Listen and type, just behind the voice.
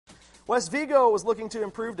West Vigo was looking to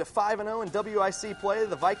improve to 5-0 in WIC play.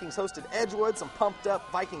 The Vikings hosted Edgewood, some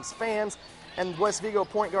pumped-up Vikings fans, and West Vigo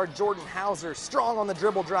point guard Jordan Hauser strong on the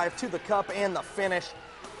dribble drive to the cup and the finish.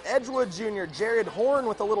 Edgewood junior Jared Horn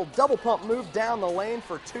with a little double pump move down the lane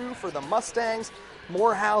for 2 for the Mustangs.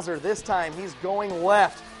 More Hauser this time. He's going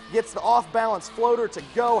left. Gets the off-balance floater to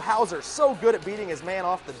go. Hauser so good at beating his man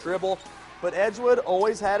off the dribble. But Edgewood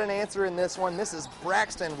always had an answer in this one. This is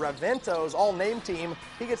Braxton Ravento's all-name team.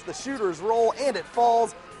 He gets the shooter's roll, and it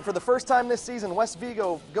falls. And for the first time this season, West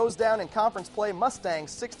Vigo goes down in conference play. Mustangs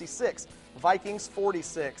 66, Vikings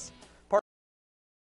 46.